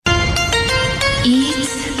Eat,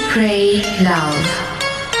 Pray,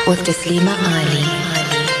 Love with Taslima Ali.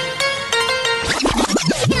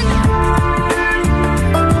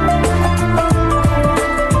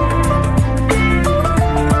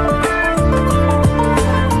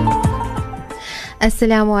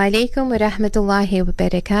 Assalamu alaikum wa rahmatullahi wa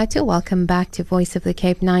barakatuh. Welcome back to Voice of the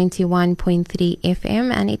Cape 91.3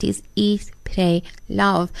 FM, and it is Eat, Pray,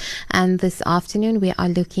 Love. And this afternoon we are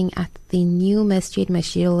looking at the new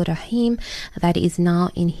Masjeedul Raheem that is now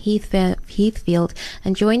in Heathfield.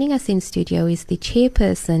 And joining us in studio is the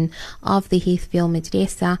chairperson of the Heathfield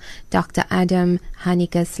Madrasa, Dr. Adam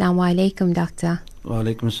Hanekar. Assalamu alaikum, Doctor. Wa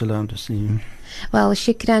alaikum assalam, Tasneem. Well,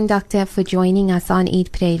 shukran, Doctor, for joining us on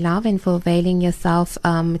Eat, Pray, Love and for availing yourself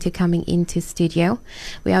to coming into studio.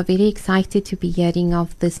 We are very excited to be hearing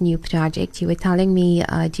of this new project. You were telling me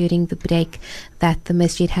during the break that the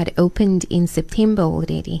masjid had opened in September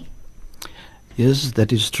already. Yes,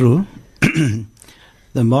 that is true.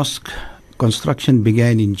 The mosque construction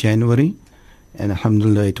began in January, and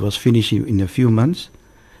alhamdulillah it was finished in a few months,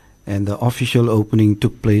 and the official opening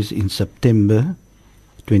took place in September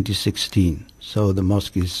 2016. So the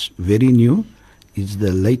mosque is very new. It's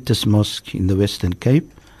the latest mosque in the Western Cape,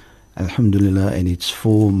 alhamdulillah, and it's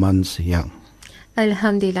 4 months young.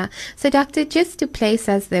 Alhamdulillah. So, Doctor, just to place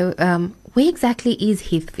us there, where exactly is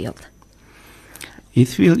Heathfield?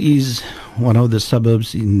 Heathfield is one of the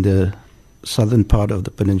suburbs in the southern part of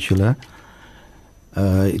the peninsula.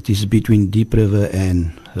 It is between Deep River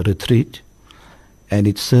and Retreat, and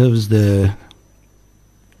it serves the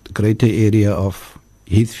greater area of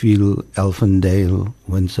Heathfield, Elfindale,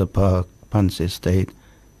 Windsor Park, Punce Estate,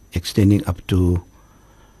 extending up to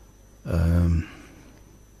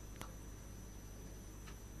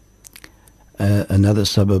another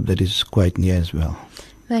suburb that is quite near as well.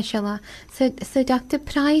 MashaAllah. So, Doctor,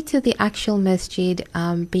 prior to the actual masjid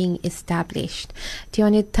being established, do you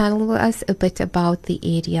want to tell us a bit about the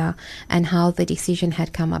area and how the decision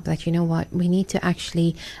had come up that, you know what, we need to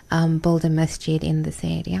actually build a masjid in this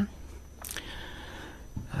area?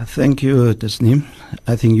 Thank you, Tasneem.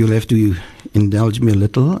 I think you'll have to indulge me a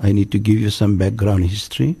little. I need to give you some background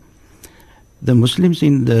history. The Muslims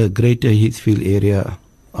in the greater Heathfield area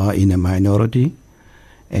are in a minority,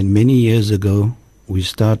 and many years ago we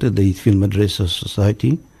started the Heathfield Madrasa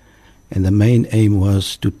Society, and the main aim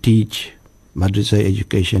was to teach madrasa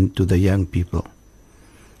education to the young people.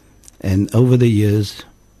 And over the years,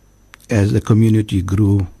 as the community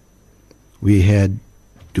grew, we had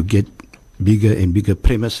to get bigger and bigger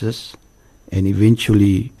premises, and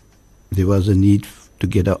eventually there was a need to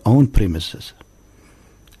get our own premises,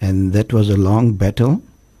 and that was a long battle.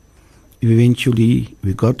 Eventually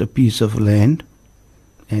we got a piece of land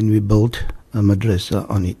and we built a madrasa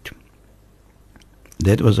on it.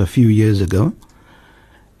 That was a few years ago,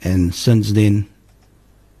 and since then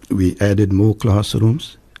we added more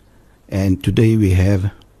classrooms, and today we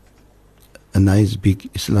have a nice big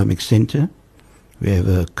Islamic center. We have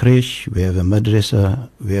a creche, we have a madrasa,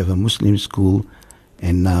 we have a Muslim school,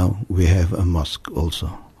 and now we have a mosque also.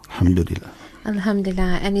 Alhamdulillah.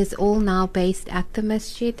 Alhamdulillah. And is all now based at the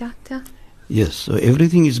masjid, Doctor? Yes, so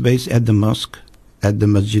everything is based at the mosque, at the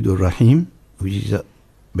Masjeedul Raheem, which is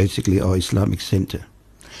basically our Islamic center.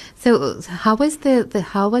 So how was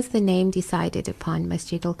the name decided upon,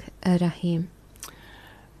 Masjeedul Raheem?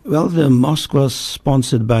 Well, the mosque was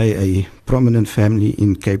sponsored by a prominent family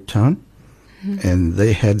in Cape Town. And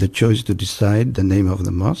they had the choice to decide the name of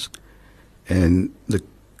the mosque, and the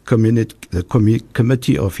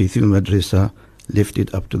committee of Heathfield Madrasa left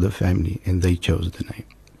it up to the family, and they chose the name.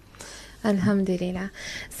 Alhamdulillah.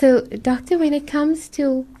 So, Doctor, when it comes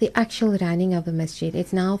to the actual running of the masjid,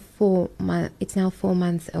 it's now 4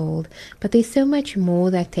 months old, but there's so much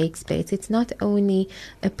more that takes place. It's not only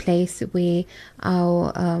a place where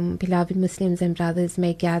our beloved Muslims and brothers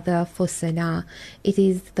may gather for salah. It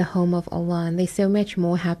is the home of Allah, and there's so much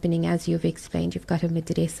more happening, as you've explained. You've got a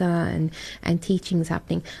madrasa and teachings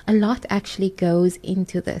happening. A lot actually goes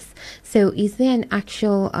into this. So, is there an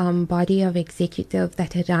actual body of executive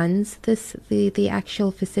that runs the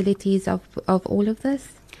actual facilities of all of this?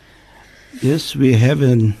 Yes, we have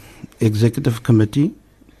an executive committee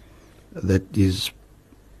that is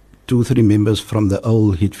 2-3 members from the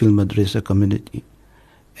old Heathfield Madrasa community,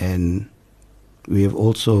 and we have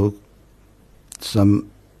also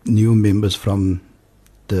some new members from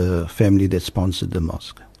the family that sponsored the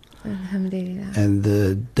mosque. Alhamdulillah. And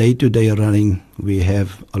the day-to-day running, we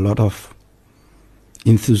have a lot of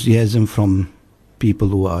enthusiasm from people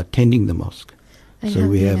who are attending the mosque. So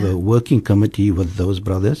we have a working committee with those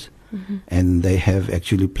brothers, and they have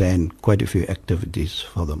actually planned quite a few activities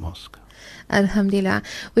for the mosque. Alhamdulillah.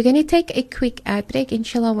 We're going to take a quick ad break.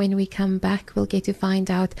 Inshallah, when we come back, we'll get to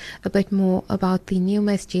find out a bit more about the new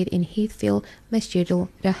masjid in Heathfield, Masjeedul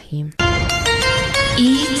Raheem.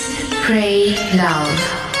 Eat, Pray,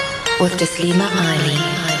 Love with Taslima Ali.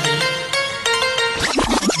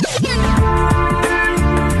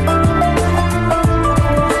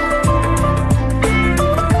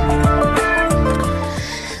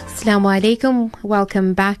 Assalamu alaikum.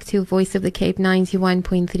 Welcome back to Voice of the Cape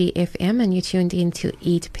 91.3 FM, and you're tuned in to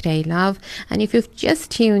Eat, Pray, Love. And if you've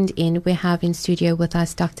just tuned in, we have in studio with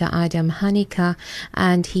us Dr. Adam Hanekar,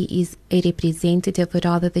 and he is a representative, or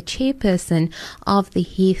rather the chairperson of the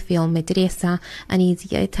Heathfield Madrasa, and he's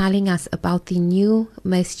here telling us about the new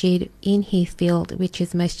masjid in Heathfield, which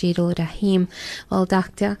is Masjeedul Raheem. Well,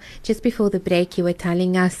 Doctor, just before the break, you were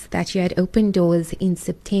telling us that you had opened doors in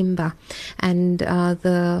September, and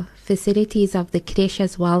the facilities of the creche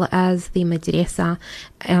as well as the madrasa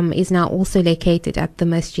is now also located at the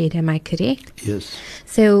masjid. Am I correct? Yes.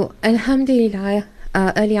 So, alhamdulillah,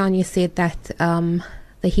 early on you said that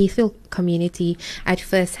the Heathfield community at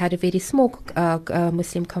first had a very small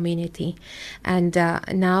Muslim community, and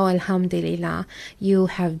now alhamdulillah you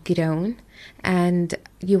have grown. And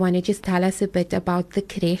you want to just tell us a bit about the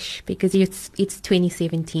creche, because it's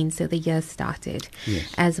 2017, so the year started.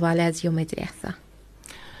 Yes. As well as your madrasa.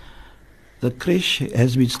 The creche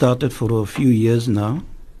has been started for a few years now,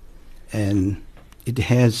 and it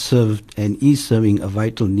has served and is serving a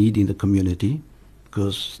vital need in the community,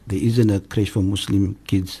 because there isn't a creche for Muslim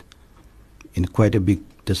kids in quite a big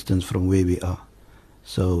distance from where we are.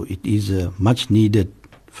 So it is a much needed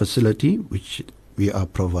facility which we are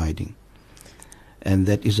providing. And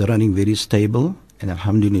that is running very stable, and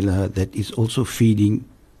alhamdulillah, that is also feeding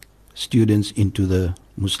students into the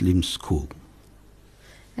Muslim school.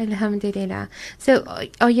 Alhamdulillah. So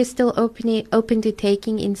are you still open to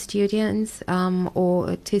taking in students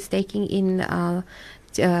or to taking in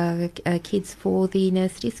kids for the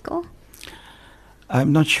nursery school?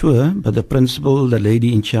 I'm not sure, but the principal, the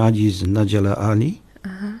lady in charge, is Najala Ali.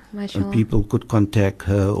 Mashallah. People could contact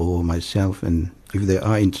her or myself, and if they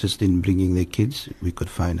are interested in bringing their kids, we could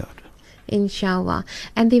find out. Inshallah.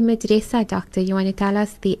 And the madrasa, Doctor, you want to tell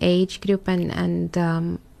us the age group and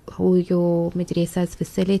who your madrasa is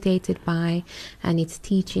facilitated by and its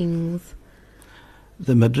teachings?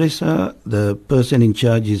 The madrasa, the person in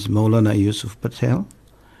charge is Maulana Yusuf Patel,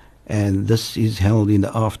 and this is held in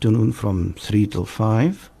the afternoon from 3 till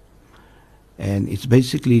 5, and it's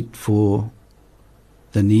basically for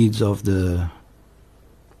the needs of the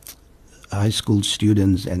high school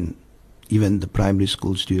students and even the primary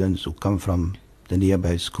school students who come from the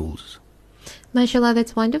nearby schools. Mashallah,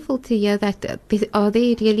 that's wonderful to hear that. Are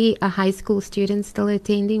they really a high school students still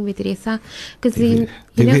attending madrasa? Because They're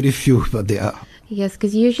very few, but they are. Yes,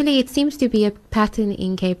 because usually it seems to be a pattern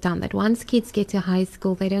in Cape Town that once kids get to high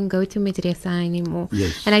school, they don't go to madrasa anymore.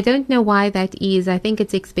 Yes. And I don't know why that is. I think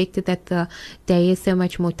it's expected that the day is so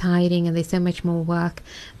much more tiring and there's so much more work.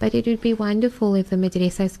 But it would be wonderful if the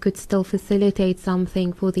madrasas could still facilitate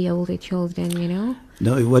something for the older children, you know?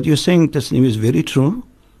 No, what you're saying, Tasneem, is very true.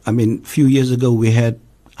 I mean, a few years ago, we had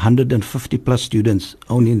 150 plus students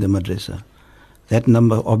only in the madrasa. That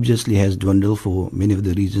number obviously has dwindled for many of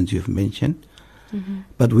the reasons you've mentioned. Mm-hmm.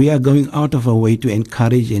 But we are going out of our way to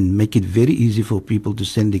encourage and make it very easy for people to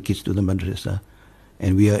send their kids to the madrasa.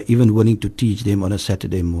 And we are even willing to teach them on a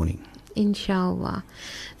Saturday morning. Inshallah.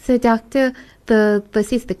 So, Doctor,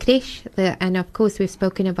 this is the creche, and of course we've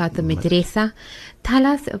spoken about the madrasa. Tell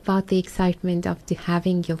us about the excitement of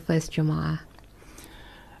having your first Jumu'ah.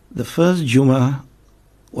 The first Jummah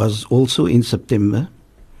was also in September,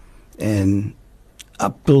 and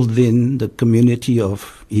up till then, the community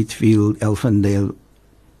of Heathfield, Elfindale,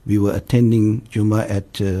 we were attending Jummah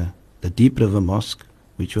at the Deep River Mosque,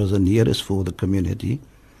 which was the nearest for the community.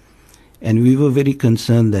 And we were very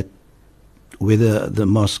concerned that whether the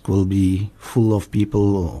mosque will be full of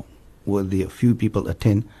people or will there a few people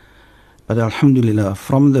attend. But alhamdulillah,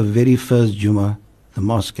 from the very first Jummah, the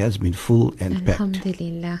mosque has been full and packed.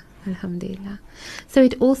 Alhamdulillah. Alhamdulillah. So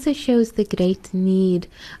it also shows the great need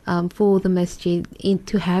for the masjid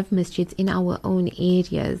to have masjids in our own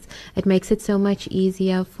areas. It makes it so much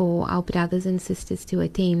easier for our brothers and sisters to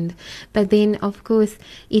attend. But then, of course,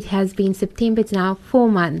 it has been September, it's now 4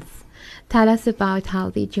 months. Tell us about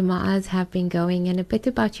how the Jumu'ahs have been going and a bit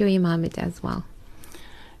about your imamate as well.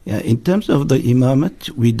 Yeah, in terms of the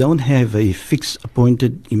imamate, we don't have a fixed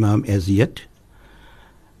appointed imam as yet.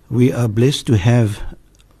 We are blessed to have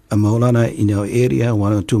a Maulana in our area,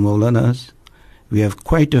 1 or 2 Maulanas. We have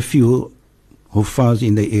quite a few Huffaz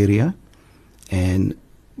in the area, and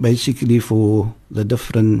basically for the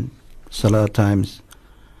different Salah times,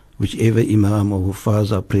 whichever Imam or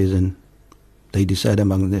Hufaz are present, they decide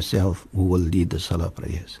among themselves who will lead the Salah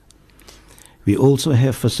prayers. We also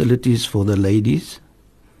have facilities for the ladies.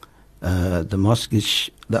 The mosque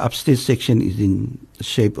the upstairs section is in the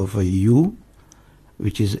shape of a U,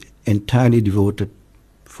 which is entirely devoted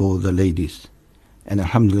for the ladies. And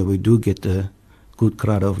alhamdulillah, we do get a good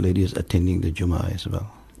crowd of ladies attending the Jummah as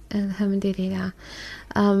well. Alhamdulillah.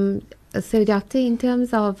 So, Doctor, in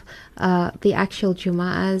terms of the actual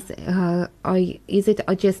Jummahs, is it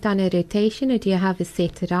just on a rotation, or do you have a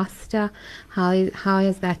set roster? How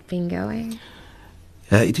has that been going?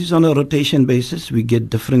 It is on a rotation basis. We get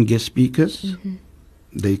different guest speakers. Mm-hmm.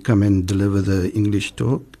 They come and deliver the English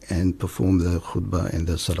talk and perform the khutbah and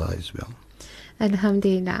the salah as well.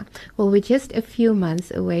 Alhamdulillah. Well, we're just a few months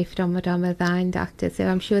away from Ramadan, Doctor, so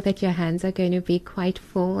I'm sure that your hands are going to be quite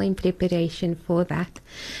full in preparation for that.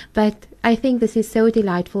 But I think this is so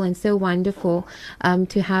delightful and so wonderful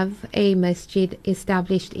to have a masjid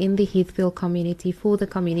established in the Heathfield community, for the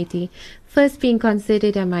community, first being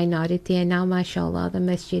considered a minority, and now, mashallah, the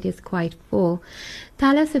masjid is quite full.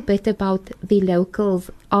 Tell us a bit about the locals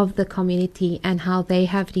of the community and how they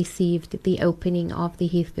have received the opening of the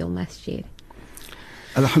Heathfield masjid.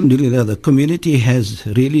 Alhamdulillah, the community has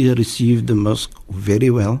really received the mosque very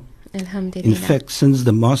well. Alhamdulillah. In fact, since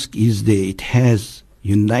the mosque is there, it has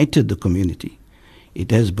united the community.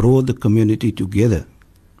 It has brought the community together.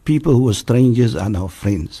 People who were strangers are now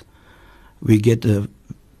friends. We get a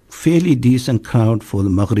fairly decent crowd for the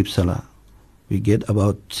Maghrib Salah. We get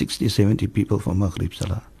about 60, 70 people for Maghrib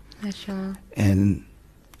Salah. Mashallah. And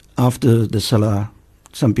after the Salah,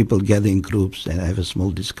 some people gather in groups and have a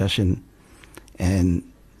small discussion. And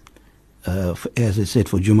as I said,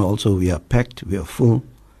 for Jummah also, we are packed, we are full.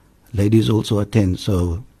 Ladies also attend.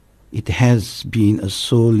 So it has been a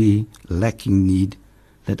sorely lacking need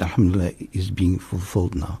that, alhamdulillah, is being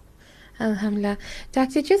fulfilled now. Alhamdulillah.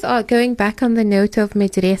 Doctor, just going back on the note of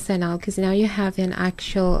madrasa now, because now you have an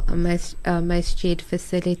actual masjid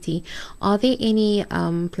facility. Are there any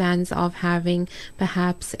plans of having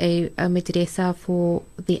perhaps a madrasa for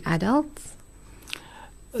the adults?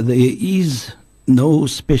 There is no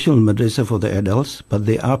special madrasa for the adults, but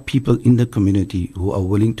there are people in the community who are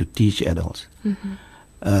willing to teach adults.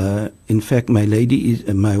 Mm-hmm. In fact,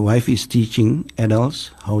 my wife is teaching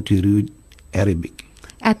adults how to read Arabic.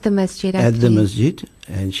 At the masjid? At the masjid,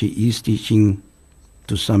 and she is teaching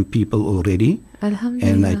to some people already.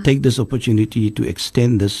 Alhamdulillah. And I take this opportunity to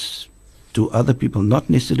extend this to other people, not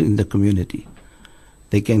necessarily in the community.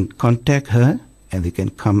 They can contact her and they can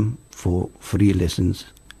come for free lessons.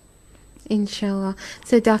 Inshallah.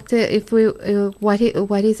 So, Doctor, if we, what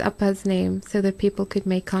is Appa's name so that people could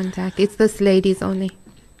make contact? It's this ladies only.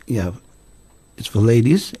 Yeah, it's for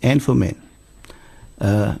ladies and for men.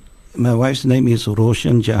 My wife's name is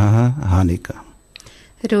Roshan Jaha Hanekar.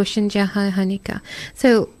 Roshan Jaha Hanekar.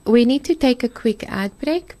 So we need to take a quick ad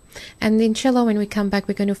break. And inshallah, when we come back,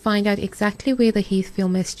 we're going to find out exactly where the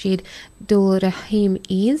Heathfield Masjeedul Raheem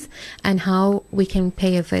is and how we can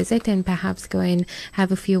pay a visit and perhaps go and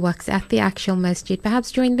have a few waqts at the actual masjid,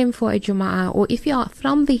 perhaps join them for a Jum'ah, or if you are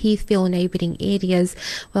from the Heathfield neighboring areas,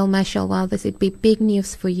 well, mashallah, this would be big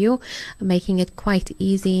news for you, making it quite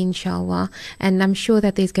easy, inshallah. And I'm sure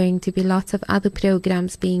that there's going to be lots of other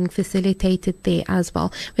programs being facilitated there as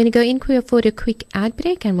well. We're going to go in for a quick ad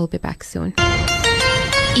break and we'll be back soon.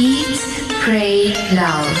 Eat, Pray,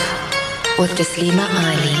 Love with Taslima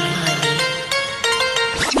Ali.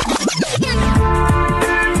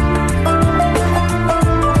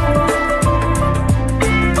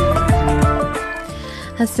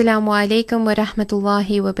 Assalamu alaikum wa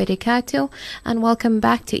rahmatullahi wa barakatuh, and welcome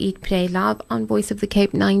back to Eat, Pray, Love on Voice of the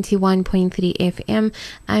Cape 91.3 FM,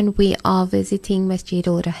 and we are visiting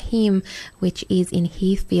Masjeedul Raheem, which is in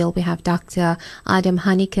Heathfield. We have Dr. Adam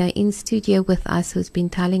Hanekar in studio with us, who's been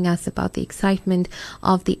telling us about the excitement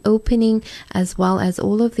of the opening as well as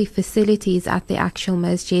all of the facilities at the actual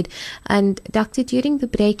masjid. And Doctor, during the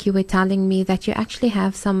break you were telling me that you actually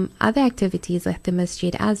have some other activities at the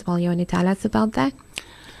masjid as well. You want to tell us about that?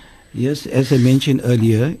 Yes, as I mentioned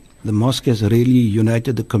earlier, the mosque has really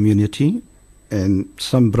united the community, and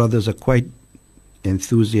some brothers are quite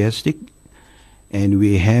enthusiastic, and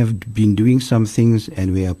we have been doing some things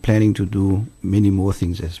and we are planning to do many more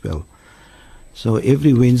things as well. So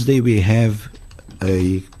every Wednesday we have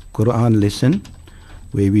a Quran lesson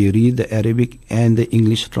where we read the Arabic and the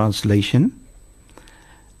English translation.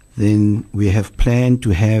 Then we have planned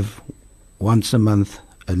to have once a month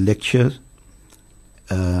a lecture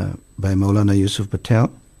by Maulana Yusuf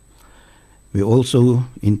Patel. We also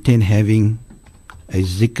intend having a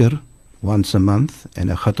zikr once a month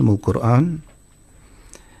and a Khatamul Quran.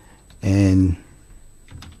 And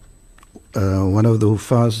one of the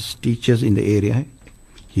Hufaz teachers in the area,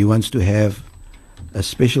 he wants to have a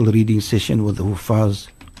special reading session with the Hufaz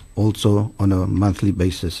also on a monthly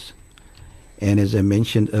basis. And as I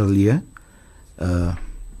mentioned earlier,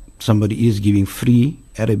 somebody is giving free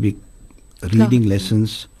Arabic reading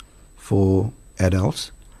lessons for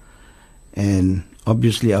adults. And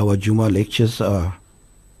obviously our Jummah lectures are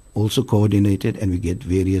also coordinated, and we get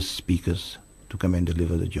various speakers to come and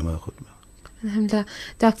deliver the Jummah khutbah. Alhamdulillah.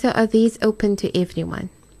 Doctor, are these open to everyone?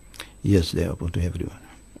 Yes, they are open to everyone.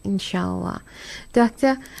 Inshallah.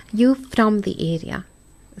 Doctor, you from the area.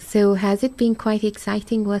 So has it been quite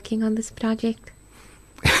exciting working on this project?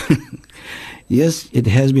 Yes, it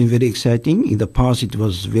has been very exciting. In the past, it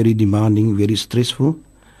was very demanding, very stressful.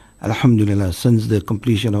 Alhamdulillah, since the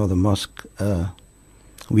completion of the mosque,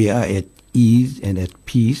 we are at ease and at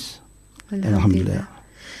peace. Alhamdulillah.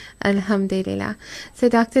 Alhamdulillah. So,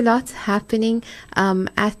 Dr. lots happening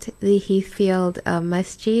at the Heathfield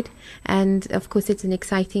Masjid, and of course it's an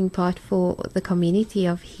exciting part for the community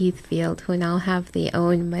of Heathfield who now have their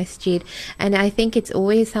own masjid. And I think it's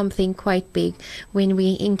always something quite big when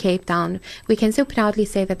we in Cape Town. We can so proudly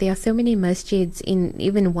say that there are so many masjids in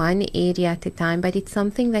even one area at a time, but it's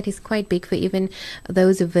something that is quite big for even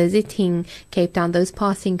those visiting Cape Town, those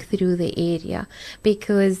passing through the area,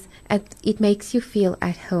 because it makes you feel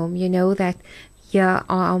at home. You know that here are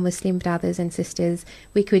our Muslim brothers and sisters.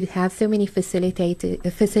 We could have so many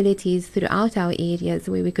facilities throughout our areas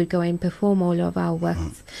where we could go and perform all of our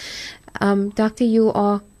works. Doctor, you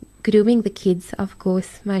are grooming the kids, of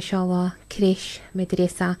course, mashallah, creche,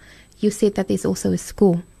 madrasa. You said that there's also a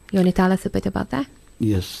school. You want to tell us a bit about that?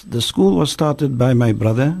 Yes, the school was started by my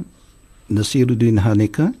brother, Nasiruddin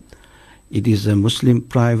Hanekar. It is a Muslim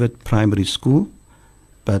private primary school,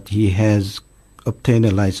 but he has obtained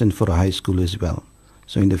a license for a high school as well.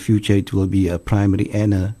 So in the future it will be a primary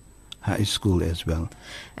and a high school as well.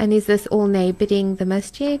 And is this all neighboring the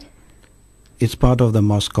masjid? It's part of the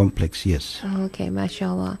mosque complex, yes. Okay,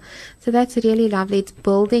 mashallah. So that's really lovely. It's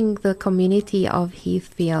building the community of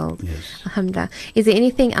Heathfield. Yes. Alhamdulillah. Is there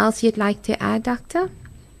anything else you'd like to add, Doctor?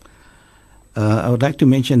 I would like to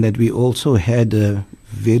mention that we also had a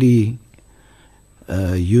very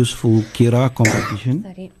useful Kira competition,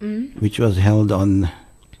 which was held on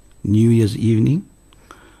New Year's evening.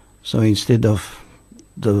 So instead of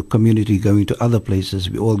the community going to other places,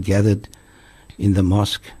 we all gathered in the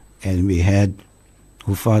mosque, and we had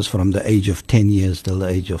Hufaz from the age of 10 years till the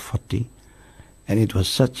age of 40. And it was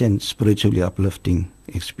such an spiritually uplifting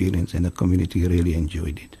experience, and the community really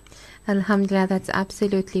enjoyed it. Alhamdulillah, that's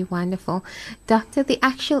absolutely wonderful. Doctor, the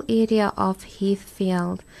actual area of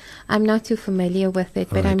Heathfield, I'm not too familiar with it,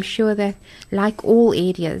 but I'm sure that like all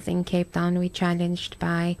areas in Cape Town, we're challenged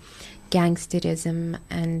by gangsterism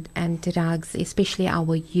and drugs, especially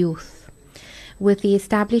our youth. With the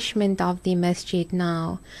establishment of the masjid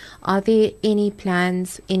now, are there any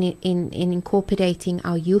plans in incorporating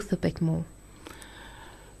our youth a bit more?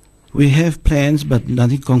 We have plans, but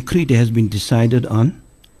nothing concrete has been decided on.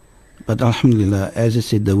 But alhamdulillah, as I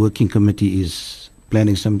said, the working committee is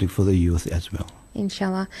planning something for the youth as well.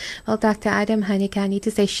 Inshallah. Well, Dr. Adam Hanekar, I need to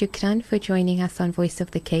say shukran for joining us on Voice of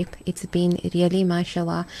the Cape. It's been really,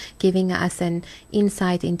 mashallah, giving us an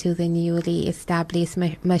insight into the newly established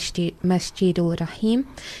Masjeedul Raheem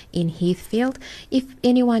in Heathfield. If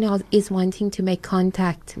anyone else is wanting to make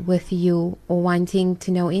contact with you or wanting to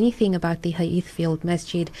know anything about the Heathfield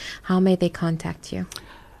Masjid, how may they contact you?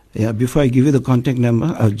 Yeah, before I give you the contact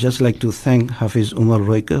number, I would just like to thank Hafiz Umar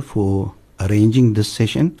Roika for arranging this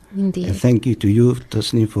session. Indeed. And thank you to you,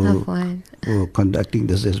 Tasneem, for conducting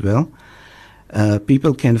this as well.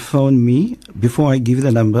 People can phone me. Before I give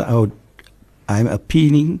the number out, I'm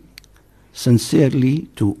appealing sincerely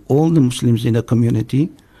to all the Muslims in the community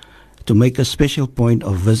to make a special point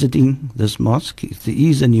of visiting this mosque. It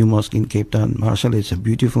is a new mosque in Cape Town. Mashallah, it's a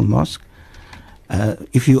beautiful mosque.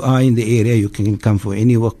 If you are in the area, you can come for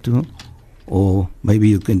any work too, or maybe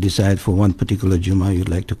you can decide for one particular Jummah you'd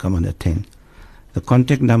like to come and attend. The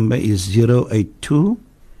contact number is 082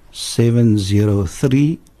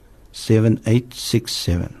 703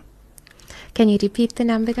 7867. Can you repeat the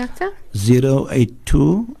number, Doctor?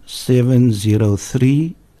 082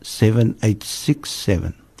 703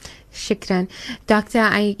 7867. Shukran. Doctor,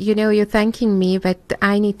 you're thanking me, but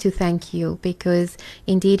I need to thank you, because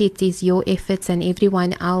indeed it is your efforts and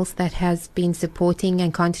everyone else that has been supporting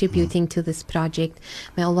and contributing to this project.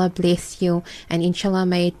 May Allah bless you, and inshallah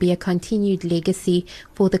may it be a continued legacy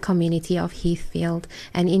for the community of Heathfield,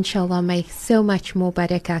 and inshallah may so much more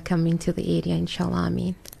barakah come into the area, inshallah.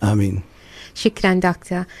 Ameen. Ameen. Shukran,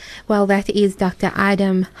 Doctor. Well, that is Dr.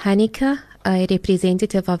 Adam Hanekar, a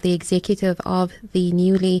representative of the executive of the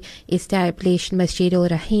newly established Masjeedul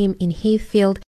Raheem in Heathfield.